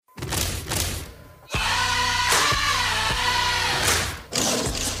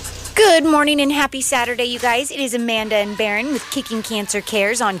Good morning and happy Saturday, you guys. It is Amanda and Barron with Kicking Cancer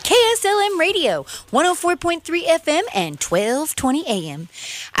Cares on KSLM Radio, 104.3 FM and 1220 AM.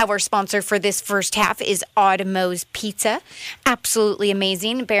 Our sponsor for this first half is Automos Pizza. Absolutely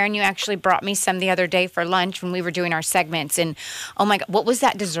amazing. Barron, you actually brought me some the other day for lunch when we were doing our segments. And oh my God, what was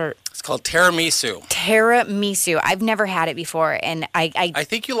that dessert? It's called tiramisu. Tiramisu. I've never had it before, and I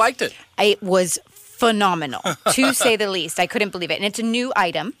think you liked it. It was phenomenal, to say the least. I couldn't believe it. And it's a new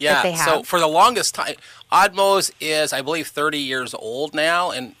item that they have. So for the longest time, Oddmo's is, I believe, 30 years old now.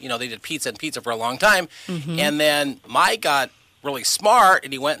 And, you know, they did pizza for a long time. Mm-hmm. And then Mike got really smart,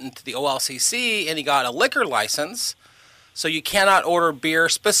 and he went into the OLCC, and he got a liquor license. So you cannot order beer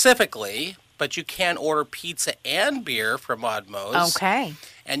specifically, but you can order pizza and beer from Oddmo's. Okay.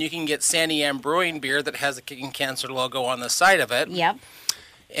 And you can get Sandy Am Brewing beer that has the Kicking Cancer logo on the side of it. Yep.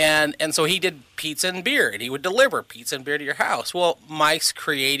 And so he did pizza and beer, and he would deliver pizza and beer to your house. Well, Mike's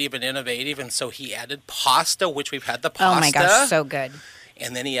creative and innovative, and so he added pasta, which we've had the pasta. Oh my gosh, so good.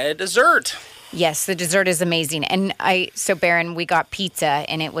 And then he added dessert. Yes, the dessert is amazing. And so Barron, we got pizza,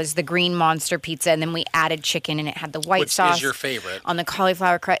 and it was the green monster pizza, and then we added chicken, and it had the white sauce. Which is your favorite. On the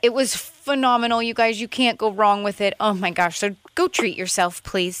cauliflower crust. It was phenomenal, you guys. You can't go wrong with it. Oh my gosh, so go treat yourself,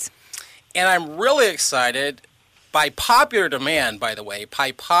 please. And I'm really excited. By popular demand, by the way,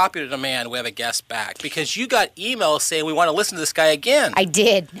 we have a guest back because you got emails saying we want to listen to this guy again. I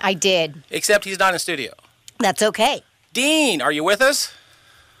did. Except he's not in studio. That's okay. Dean, are you with us?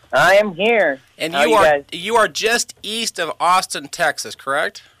 I am here. And How you are just east of Austin, Texas,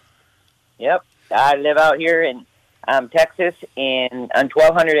 correct? Yep. I live out here in Texas on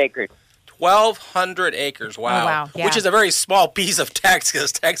 1,200 acres. 1,200 acres, wow. Oh, wow. Yeah. Which is a very small piece of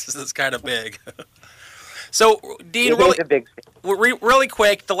Texas. Texas is kind of big. So, Dean, really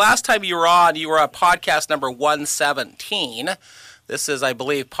quick, the last time you were on podcast number 117. This is, I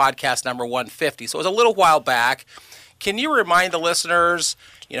believe, podcast number 150. So it was a little while back. Can you remind the listeners,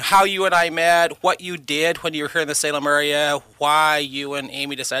 how you and I met, what you did when you were here in the Salem area, why you and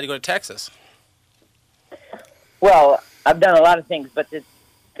Amy decided to go to Texas? Well, I've done a lot of things, but the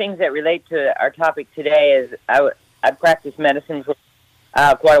things that relate to our topic today is I practiced medicine for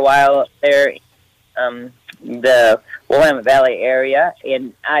quite a while there the Willamette Valley area,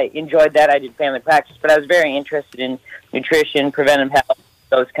 and I enjoyed that. I did family practice, but I was very interested in nutrition, preventive health,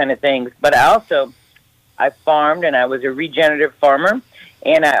 those kind of things. But I farmed, and I was a regenerative farmer,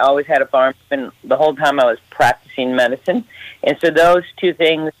 and I always had a farm, and the whole time I was practicing medicine. And so those two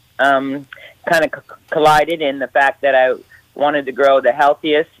things kind of collided in the fact that I wanted to grow the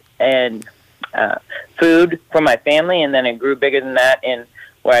healthiest and food for my family, and then it grew bigger than that, and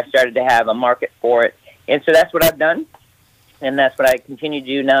where I started to have a market for it. And so that's what I've done, and that's what I continue to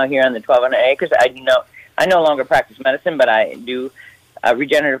do now here on the 1,200 acres. I no longer practice medicine, but I do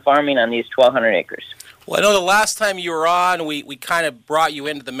regenerative farming on these 1,200 acres. Well, I know the last time you were on, we kind of brought you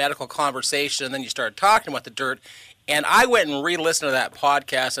into the medical conversation, and then you started talking about the dirt. And I went and re-listened to that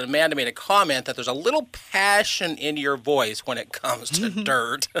podcast, and Amanda made a comment that there's a little passion in your voice when it comes to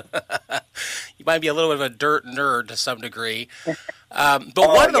dirt. You might be a little bit of a dirt nerd to some degree. But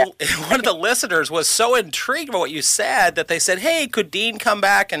one of the listeners was so intrigued by what you said that they said, hey, could Dean come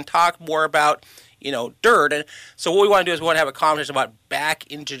back and talk more about, dirt? And so what we want to do is we want to have a conversation about back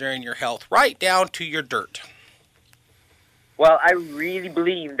engineering your health, right down to your dirt. Well, I really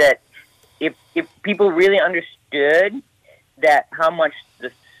believe that if people really understood that how much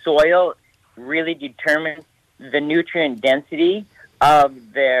the soil really determines the nutrient density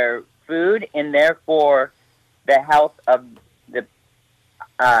of their food and therefore the health of the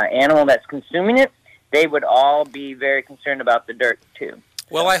animal that's consuming it, they would all be very concerned about the dirt too.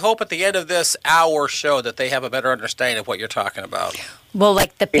 Well, I hope at the end of this hour show that they have a better understanding of what you're talking about. Well,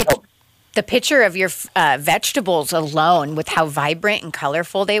 like the picture of your vegetables alone with how vibrant and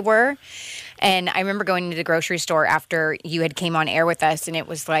colorful they were. And I remember going to the grocery store after you had came on air with us, and it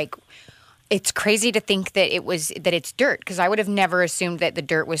was like, it's crazy to think that it's dirt, because I would have never assumed that the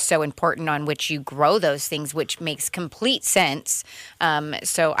dirt was so important on which you grow those things, which makes complete sense.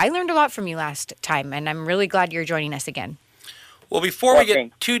 So I learned a lot from you last time, and I'm really glad you're joining us again. Well, before we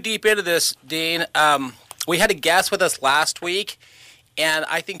get too deep into this, Dean, we had a guest with us last week, and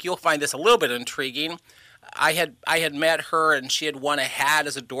I think you'll find this a little bit intriguing. I had met her, and she had won a hat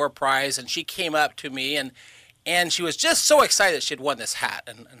as a door prize, and she came up to me, and she was just so excited that she had won this hat.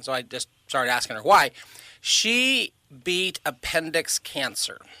 And so I just started asking her why. She beat appendix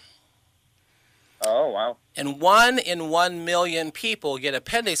cancer. Oh, wow. And 1 in 1 million people get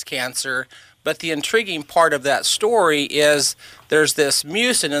appendix cancer, But the intriguing part of that story is there's this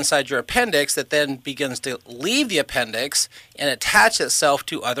mucin inside your appendix that then begins to leave the appendix and attach itself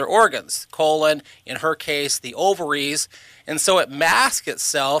to other organs, colon, in her case, the ovaries, and so it masks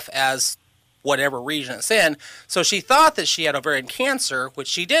itself as whatever region it's in. So she thought that she had ovarian cancer, which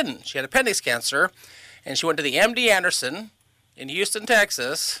she didn't. She had appendix cancer, and she went to the MD Anderson in Houston,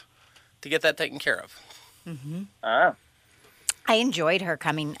 Texas, to get that taken care of. Mm-hmm. I enjoyed her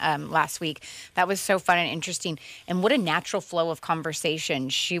coming last week. That was so fun and interesting. And what a natural flow of conversation.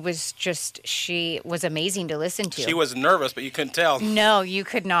 She was amazing to listen to. She was nervous, but you couldn't tell. No, you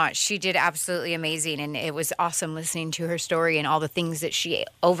could not. She did absolutely amazing. And it was awesome listening to her story and all the things that she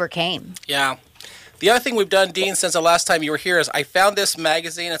overcame. Yeah. The other thing we've done, Dean, since the last time you were here is I found this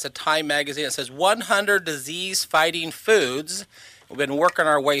magazine. It's a Time magazine. It says 100 disease-fighting foods. We've been working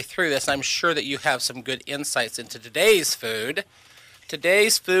our way through this, and I'm sure that you have some good insights into today's food.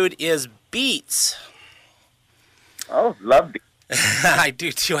 Today's food is beets. Oh, love beets. I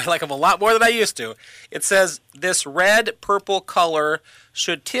do too. I like them a lot more than I used to. It says this red-purple color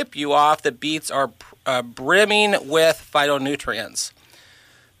should tip you off that beets are brimming with phytonutrients.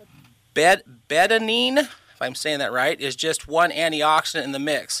 Betadine, if I'm saying that right, is just one antioxidant in the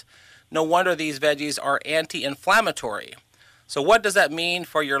mix. No wonder these veggies are anti-inflammatory. So what does that mean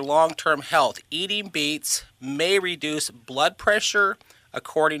for your long-term health? Eating beets may reduce blood pressure,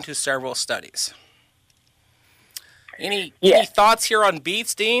 according to several studies. Any thoughts here on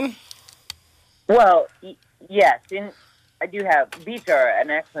beets, Dean? Well, yes. I do have beets are an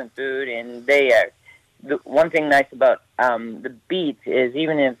excellent food, and they are. The one thing nice about the beets is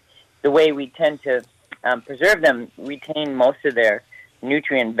even if the way we tend to preserve them retain most of their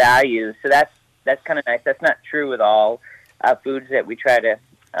nutrient value, so that's kind of nice. That's not true with all foods that we try to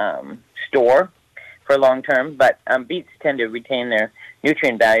store for long term, but beets tend to retain their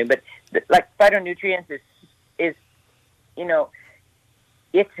nutrient value. But like phytonutrients is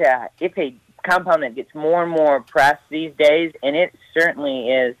it's a compound that gets more and more press these days, and it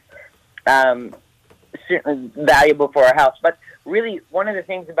certainly is certainly valuable for our health. But really, one of the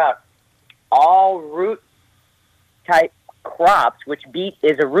things about all root type crops, which beet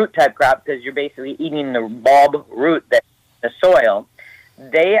is a root type crop because you're basically eating the bulb root that's in the soil,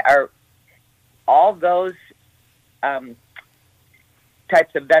 they are all those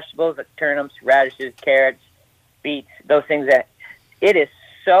types of vegetables like turnips, radishes, carrots, beets, those things that it is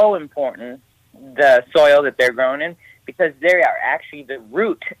so important, the soil that they're grown in, because they are actually the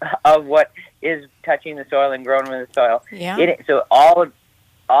root of what is touching the soil and growing with the soil. Yeah. So all of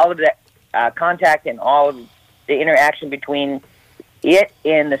that contact and all of the interaction between it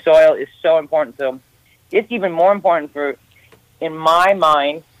and the soil is so important. So it's even more important for, in my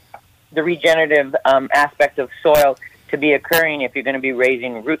mind, the regenerative aspect of soil to be occurring if you're going to be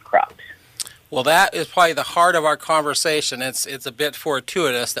raising root crops. Well, that is probably the heart of our conversation. It's a bit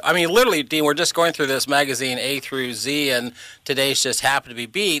fortuitous. I mean, literally, Dean, we're just going through this magazine A through Z, and today's just happened to be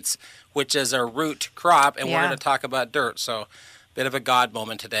beets, which is a root crop, and we're going to talk about dirt. So, bit of a God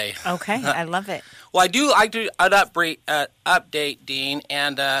moment today. Okay, I love it. Well, I do an update, Dean,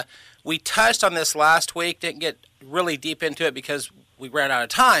 and we touched on this last week. Didn't get really deep into it because we ran out of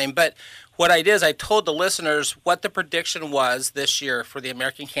time, but what I did is I told the listeners what the prediction was this year for the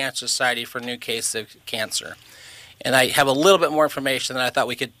American Cancer Society for new cases of cancer. And I have a little bit more information than I thought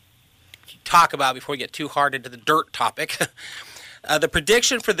we could talk about before we get too hard into the dirt topic. The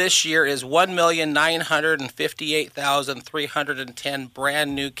prediction for this year is 1,958,310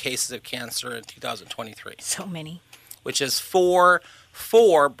 brand new cases of cancer in 2023. So many. Which is four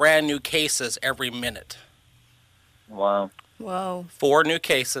brand new cases every minute. Wow. Whoa. 4 new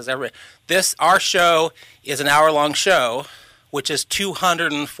cases every. Our show is an hour-long show, which is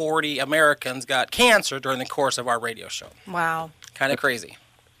 240 Americans got cancer during the course of our radio show. Wow. Kind of crazy.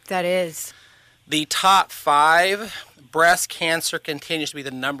 That is. The top 5, breast cancer continues to be the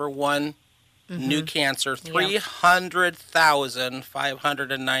number one new cancer.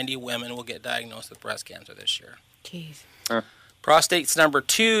 300,590 women will get diagnosed with breast cancer this year. Jeez. Prostate's number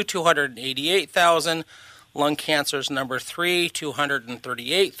 2, 288,000. Lung cancer is number 3,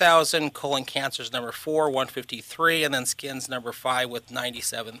 238,000. Colon cancer is number 4, 153. And then skin's number 5 with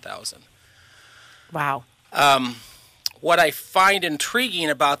 97,000. Wow. What I find intriguing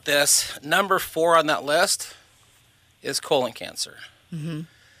about this, number 4 on that list is colon cancer. Mm-hmm.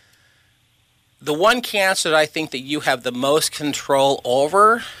 The one cancer that I think that you have the most control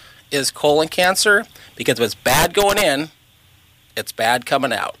over is colon cancer, because if it's bad going in, it's bad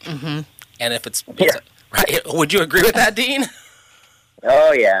coming out. Mm-hmm. And if it's right, would you agree with that, Dean?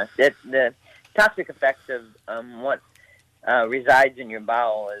 Oh yeah, the toxic effects of what resides in your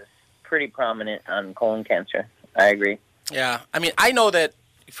bowel is pretty prominent on colon cancer. I agree. Yeah. I mean, I know that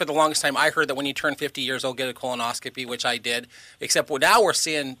for the longest time, I heard that when you turn 50 years old, get a colonoscopy, which I did. Except now we're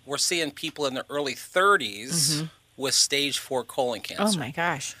seeing people in their early 30s with stage 4 colon cancer. Oh my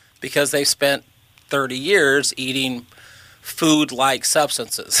gosh! Because they've spent 30 years eating food-like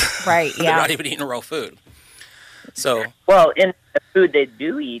substances. Right. Yeah. They're not even eating real food. So. Well, in the food they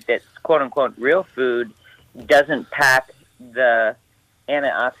do eat, that's quote unquote real food, doesn't pack the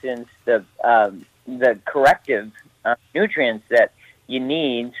antioxidants, the corrective nutrients that you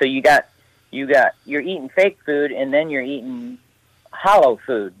need. So you're eating fake food, and then you're eating hollow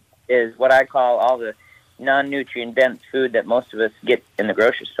food, is what I call all the non-nutrient dense food that most of us get in the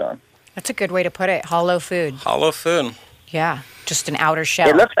grocery store. That's a good way to put it. Hollow food. Hollow food. Yeah, just an outer shell.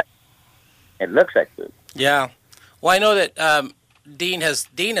 It looks like food. Yeah. Well, I know that Dean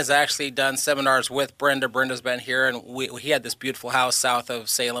has actually done seminars with Brenda. Brenda's been here, and he had this beautiful house south of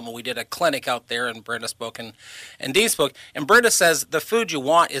Salem, and we did a clinic out there, and Brenda spoke, and Dean spoke. And Brenda says the food you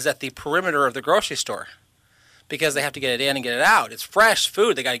want is at the perimeter of the grocery store because they have to get it in and get it out. It's fresh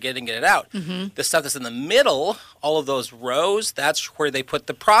food. They got to get it in and get it out. Mm-hmm. The stuff that's in the middle, all of those rows, that's where they put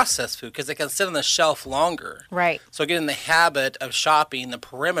the processed food because they can sit on the shelf longer. Right. So get in the habit of shopping the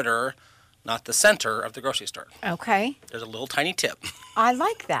perimeter, not the center of the grocery store. Okay. There's a little tiny tip. I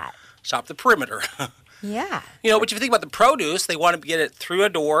like that. Shop the perimeter. Yeah. You know, but if you think about the produce, they want to get it through a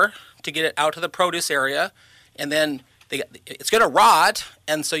door to get it out to the produce area, and then it's going to rot,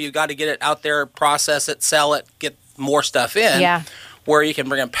 and so you've got to get it out there, process it, sell it, get more stuff in. Yeah. Where you can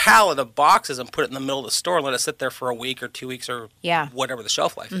bring a pallet of boxes and put it in the middle of the store and let it sit there for a week or 2 weeks or whatever the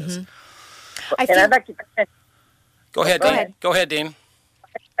shelf life is. I'd like to comment. Go ahead, Dean.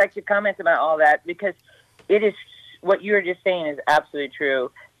 I'd like to comment about all that because it is what you were just saying is absolutely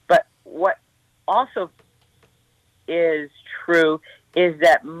true. But what also is true is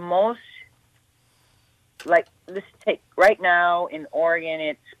that most, like, let's take right now in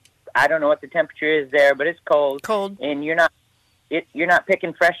Oregon, I don't know what the temperature is there, but it's cold. And you're not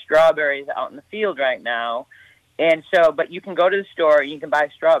picking fresh strawberries out in the field right now. And so, but you can go to the store and you can buy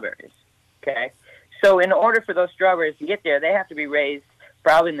strawberries. Okay. So in order for those strawberries to get there, they have to be raised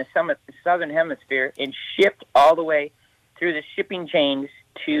probably in the southern hemisphere and shipped all the way through the shipping chains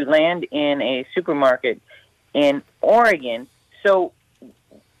to land in a supermarket in Oregon. So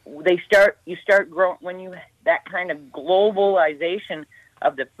you start growing when you that kind of globalization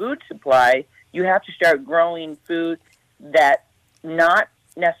of the food supply. You have to start growing food that not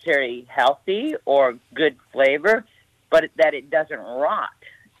necessarily healthy or good flavor, but that it doesn't rot.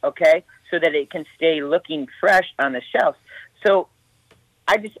 Okay, so that it can stay looking fresh on the shelves. So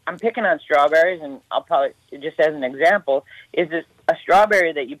I'm picking on strawberries, and I'll probably, just as an example, is this a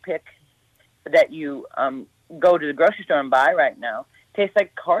strawberry that you pick, that you go to the grocery store and buy right now, tastes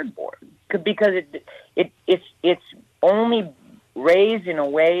like cardboard because it's only raised in a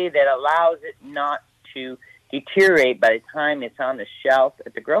way that allows it not to deteriorate by the time it's on the shelf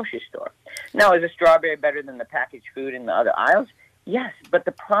at the grocery store. Now, is a strawberry better than the packaged food in the other aisles? Yes, but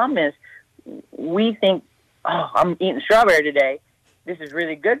the problem is we think, I'm eating strawberry today. This is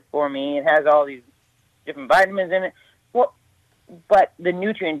really good for me. It has all these different vitamins in it. Well, but the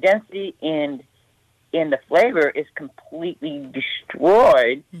nutrient density and the flavor is completely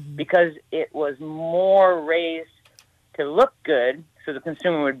destroyed because it was more raised to look good so the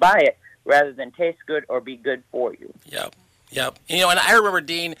consumer would buy it rather than taste good or be good for you. Yep. You know, and I remember,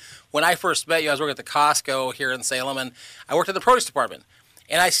 Dean, when I first met you, I was working at the Costco here in Salem, and I worked in the produce department.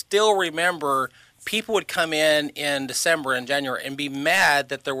 And I still remember people would come in December and January and be mad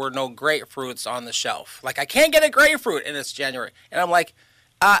that there were no grapefruits on the shelf. Like, I can't get a grapefruit, and it's January. And I'm like,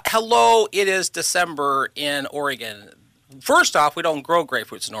 hello, it is December in Oregon. First off, we don't grow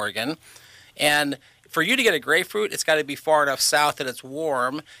grapefruits in Oregon. And for you to get a grapefruit, it's got to be far enough south that it's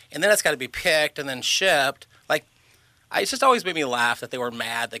warm, and then it's got to be picked and then shipped. Like, it just always made me laugh that they were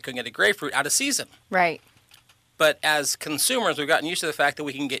mad they couldn't get a grapefruit out of season. Right. But as consumers, we've gotten used to the fact that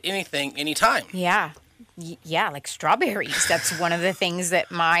we can get anything anytime. Yeah. Yeah, like strawberries. That's one of the things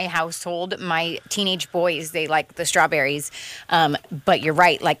that my household, my teenage boys, they like the strawberries. But you're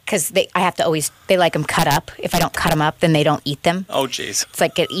right, like, because they like them cut up. If I don't cut them up, then they don't eat them. Oh, geez. It's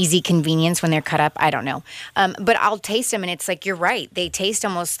like an easy convenience when they're cut up. I don't know. But I'll taste them, and it's like, you're right. They taste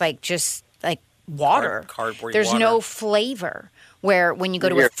almost like just like water. Cardboard There's water. no flavor. Where when you go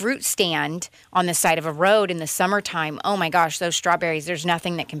to a fruit stand on the side of a road in the summertime, oh my gosh, those strawberries, there's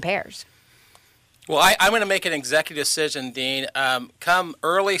nothing that compares. Well, I'm going to make an executive decision, Dean. Come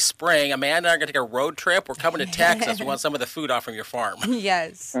early spring, Amanda and I are going to take a road trip. We're coming to Texas. We want some of the food off from your farm.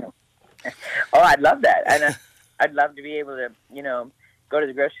 Yes. Oh, I'd love that. And I'd love to be able to, go to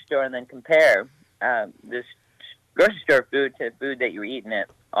the grocery store and then compare this grocery store food to food that you're eating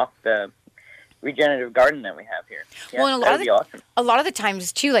off the regenerative garden that we have here. Yeah, well, that would be awesome. A lot of the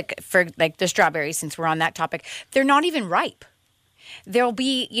times too, like for like the strawberries, since we're on that topic, they're not even ripe. They'll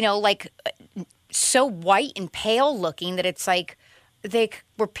be, like so white and pale looking that it's like they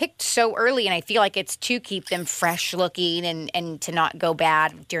were picked so early, and I feel like it's to keep them fresh looking and to not go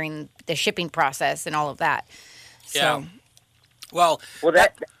bad during the shipping process and all of that. So. Yeah. Well,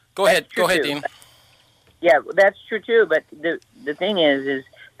 go ahead, Dean. Yeah, that's true too. But the thing is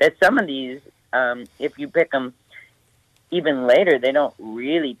that some of these, if you pick them even later, they don't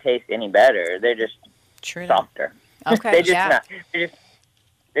really taste any better. They're just softer. Okay, they're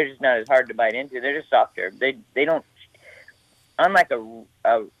just not as hard to bite into. They're just softer. They don't, unlike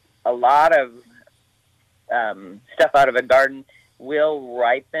a lot of stuff out of a garden will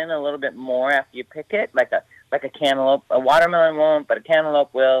ripen a little bit more after you pick it, like a cantaloupe. A watermelon won't, but a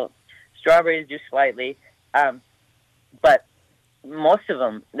cantaloupe will. Strawberries do slightly, but most of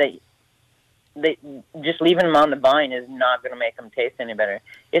them, they just leaving them on the vine is not going to make them taste any better.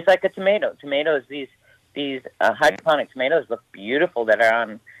 It's like a tomato. Tomatoes, these hydroponic tomatoes look beautiful that are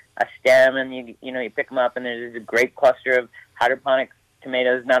on a stem, and you pick them up, and there's a great cluster of hydroponic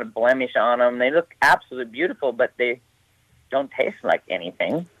tomatoes, not a blemish on them. They look absolutely beautiful, but they don't taste like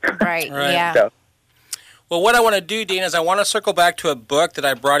anything. Right. Yeah. So, well, what I want to do, Dean, is I want to circle back to a book that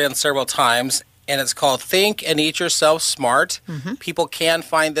I brought in several times, and it's called Think and Eat Yourself Smart. Mm-hmm. People can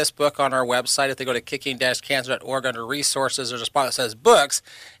find this book on our website. If they go to kicking-cancer.org under resources, there's a spot that says books,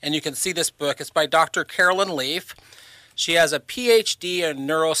 and you can see this book. It's by Dr. Carolyn Leaf. She has a PhD in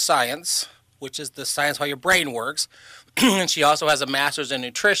neuroscience, which is the science of how your brain works, and she also has a master's in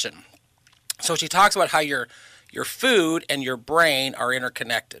nutrition. So she talks about how your food and your brain are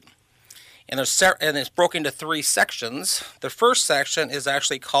interconnected. And it's broken into 3 sections. The first section is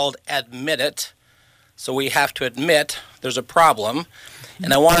actually called Admit It. So we have to admit there's a problem.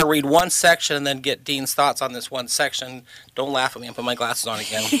 And I want to read one section and then get Dean's thoughts on this one section. Don't laugh at me. I'll put my glasses on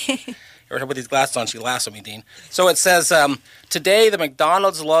again. Every time I put these glasses on, she laughs at me, Dean. So it says, today the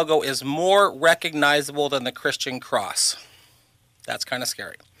McDonald's logo is more recognizable than the Christian cross. That's kind of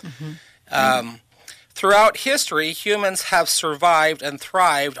scary. Mm-hmm. Throughout history, humans have survived and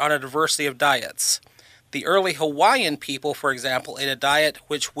thrived on a diversity of diets. The early Hawaiian people, for example, ate a diet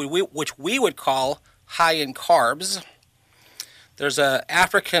which we would call high in carbs. There's an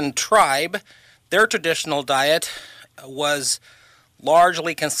African tribe. Their traditional diet was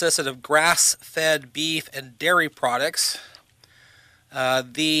largely consisted of grass-fed beef and dairy products.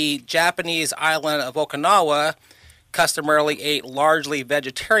 The Japanese island of Okinawa customarily ate largely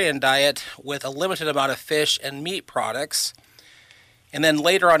vegetarian diet with a limited amount of fish and meat products. And then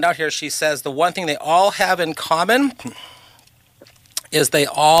later on down here, she says the one thing they all have in common is they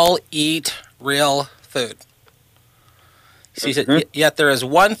all eat real food. She said, yet there is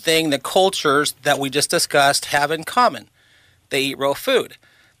one thing the cultures that we just discussed have in common. They eat real food.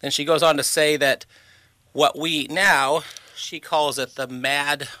 Then she goes on to say that what we eat now, she calls it the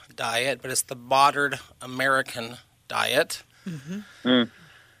MAD diet, but it's the modern American diet. Mm-hmm.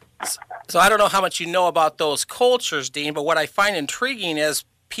 So I don't know how much you know about those cultures, Dean, but what I find intriguing is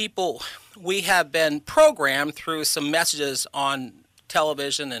we have been programmed through some messages on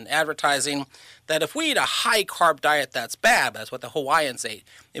television and advertising that if we eat a high-carb diet, that's bad. That's what the Hawaiians ate.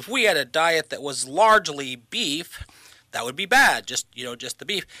 If we had a diet that was largely beef, that would be bad, just the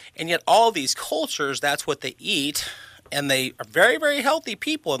beef. And yet all these cultures, that's what they eat, and they are very, very healthy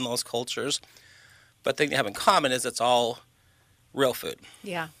people in those cultures. But the thing they have in common is it's all real food.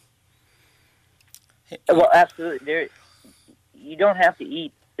 Yeah. Well, absolutely. You don't have to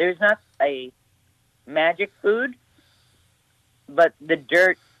eat. There's not a magic food, but the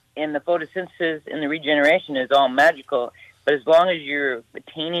dirt and the photosynthesis and the regeneration is all magical. But as long as you're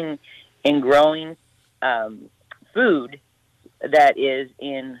attaining and growing food that is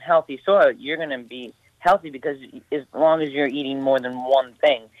in healthy soil, you're going to be healthy because as long as you're eating more than one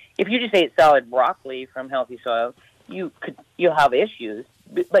thing. If you just ate solid broccoli from healthy soil, you'll have issues.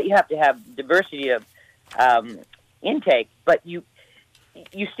 But you have to have diversity of intake. But you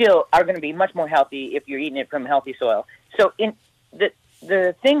still are going to be much more healthy if you're eating it from healthy soil. So in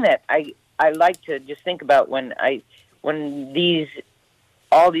the thing that I like to just think about when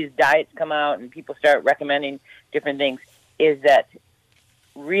all these diets come out and people start recommending different things is that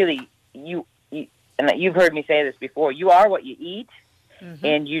really and you've heard me say this before, you are what you eat. Mm-hmm.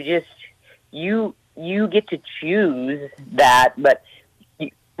 And you get to choose that, but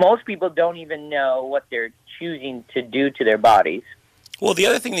most people don't even know what they're choosing to do to their bodies. Well, the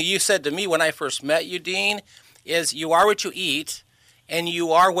other thing that you said to me when I first met you, Dean, is you are what you eat, and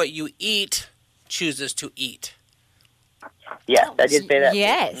you are what you eat chooses to eat. Yes, I did say that.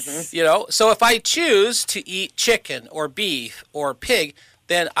 Yes. Mm-hmm. You know, so if I choose to eat chicken or beef or pig,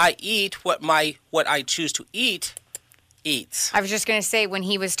 then I eat what I choose to eat eats. I was just going to say, when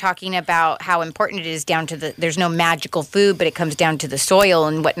he was talking about how important it is down to there's no magical food, but it comes down to the soil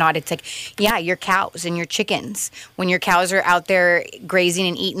and whatnot. It's like, yeah, your cows and your chickens. When your cows are out there grazing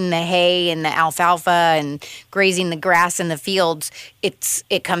and eating the hay and the alfalfa and grazing the grass in the fields,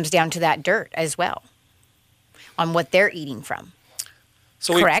 it comes down to that dirt as well, on what they're eating from.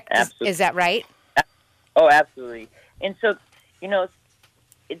 So correct? Is that right? Oh, absolutely. And so, you know,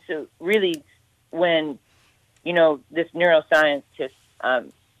 it's really when, you know, this neuroscientist,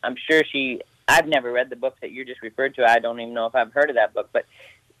 I'm sure I've never read the book that you just referred to. I don't even know if I've heard of that book, but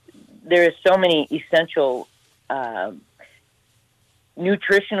there is so many essential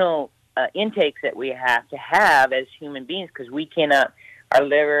nutritional intakes that we have to have as human beings, because we cannot, our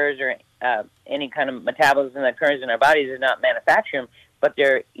livers or any kind of metabolism that occurs in our bodies is not manufacture them, but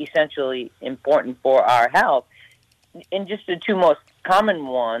they're essentially important for our health. And just the two most common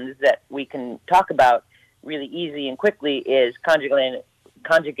ones that we can talk about really easy and quickly is conjugated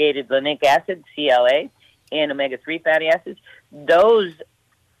linoleic acid, CLA, and omega-3 fatty acids. Those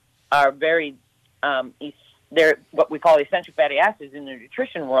are very, they're what we call essential fatty acids in the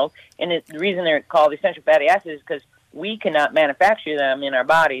nutrition world. And the reason they're called essential fatty acids is because we cannot manufacture them in our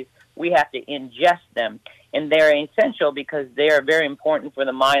bodies. We have to ingest them. And they're essential because they are very important for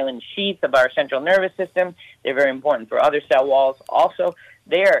the myelin sheath of our central nervous system. They're very important for other cell walls also.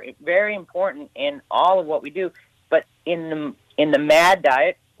 They are very important in all of what we do. But in the MAD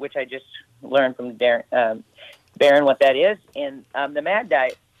diet, which I just learned from Baron what that is, in the MAD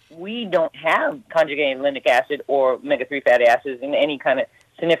diet, we don't have conjugated linoleic acid or omega-3 fatty acids in any kind of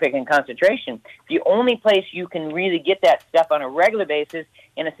significant concentration. The only place you can really get that stuff on a regular basis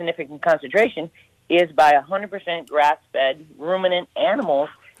in a significant concentration is by 100% grass-fed ruminant animals,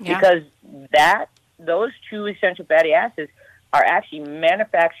 because those two essential fatty acids are actually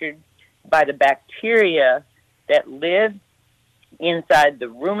manufactured by the bacteria that live inside the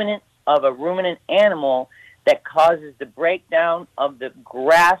ruminant of a ruminant animal that causes the breakdown of the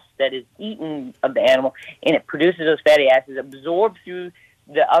grass that is eaten of the animal, and it produces those fatty acids absorbed through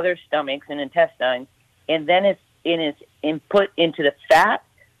the other stomachs and intestines, and then it's input into the fat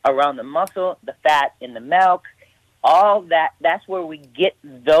around the muscle, the fat in the milk, all that. That's where we get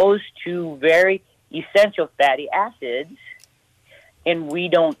those two very essential fatty acids, and we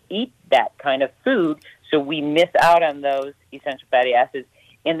don't eat that kind of food, so we miss out on those essential fatty acids,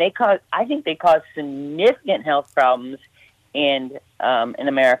 and I think they cause significant health problems in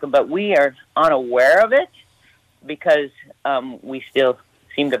America, but we are unaware of it because we still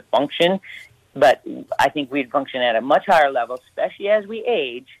seem to function. But I think we'd function at a much higher level, especially as we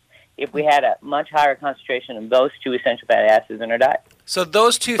age, if we had a much higher concentration of those two essential fatty acids in our diet. So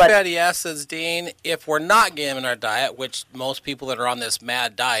those two fatty acids, Dean, if we're not getting them in our diet, which most people that are on this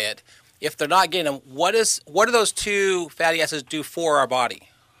MAD diet, if they're not getting them, what do those two fatty acids do for our body?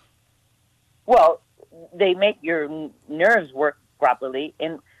 Well, they make your nerves work properly,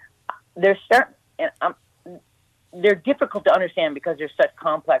 and they're difficult to understand because they're such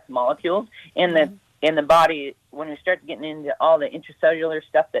complex molecules in the body. When we start getting into all the intracellular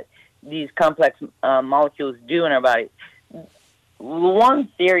stuff that these complex molecules do in our body, one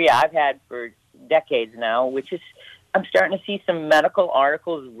theory I've had for decades now, which is I'm starting to see some medical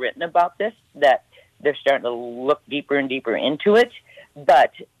articles written about this, that they're starting to look deeper and deeper into it,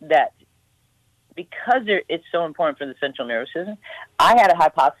 but that because it's so important for the central nervous system, I had a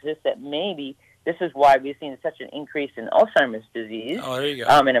hypothesis that maybe this is why we've seen such an increase in Alzheimer's disease in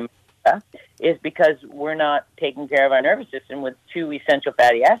America, is because we're not taking care of our nervous system with two essential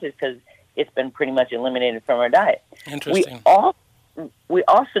fatty acids, because it's been pretty much eliminated from our diet. Interesting. We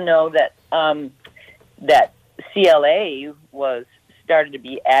also know that that CLA was started to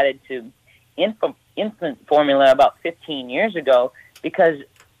be added to infant formula about 15 years ago, because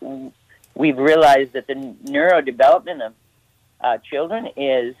we've realized that the neurodevelopment of children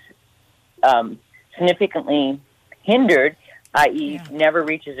is significantly hindered, i.e., never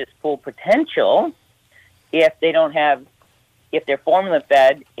reaches its full potential if they're formula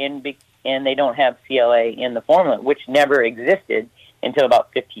fed and they don't have CLA in the formula, which never existed until about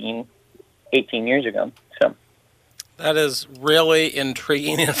 18 years ago. So that is really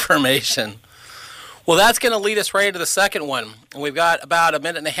intriguing information. Well, that's going to lead us right into the second one. And we've got about a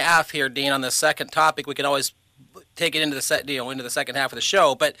minute and a half here, Dean, on the second topic. We can always take it into the second half of the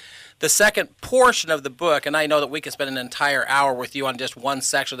show. But the second portion of the book, and I know that we could spend an entire hour with you on just one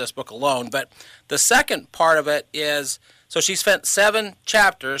section of this book alone, but the second part of it is So she spent 7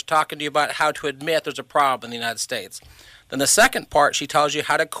 chapters talking to you about how to admit there's a problem in the United States. Then the second part, she tells you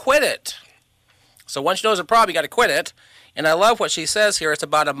how to quit it. So once you know there's a problem, you got to quit it. And I love what she says here. It's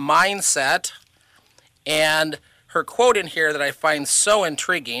about a mindset. And her quote in here that I find so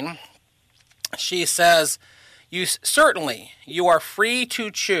intriguing, she says, you are free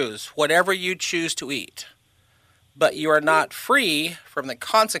to choose whatever you choose to eat, but you are not free from the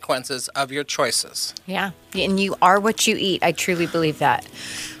consequences of your choices. Yeah, and you are what you eat. I truly believe that.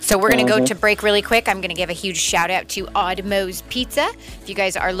 So we're going to go to break really quick. I'm going to give a huge shout out to Odd Moe's Pizza. If you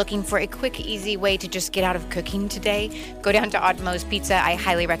guys are looking for a quick, easy way to just get out of cooking today, go down to Odd Moe's Pizza. I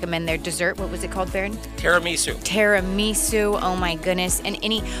highly recommend their dessert. What was it called, Baron? Tiramisu. Oh my goodness. And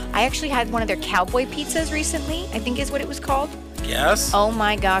I actually had one of their cowboy pizzas recently, I think is what it was called. Yes. Oh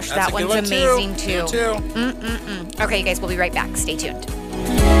my gosh, That's that one's amazing too. Good too. Okay, you guys, we'll be right back. Stay tuned.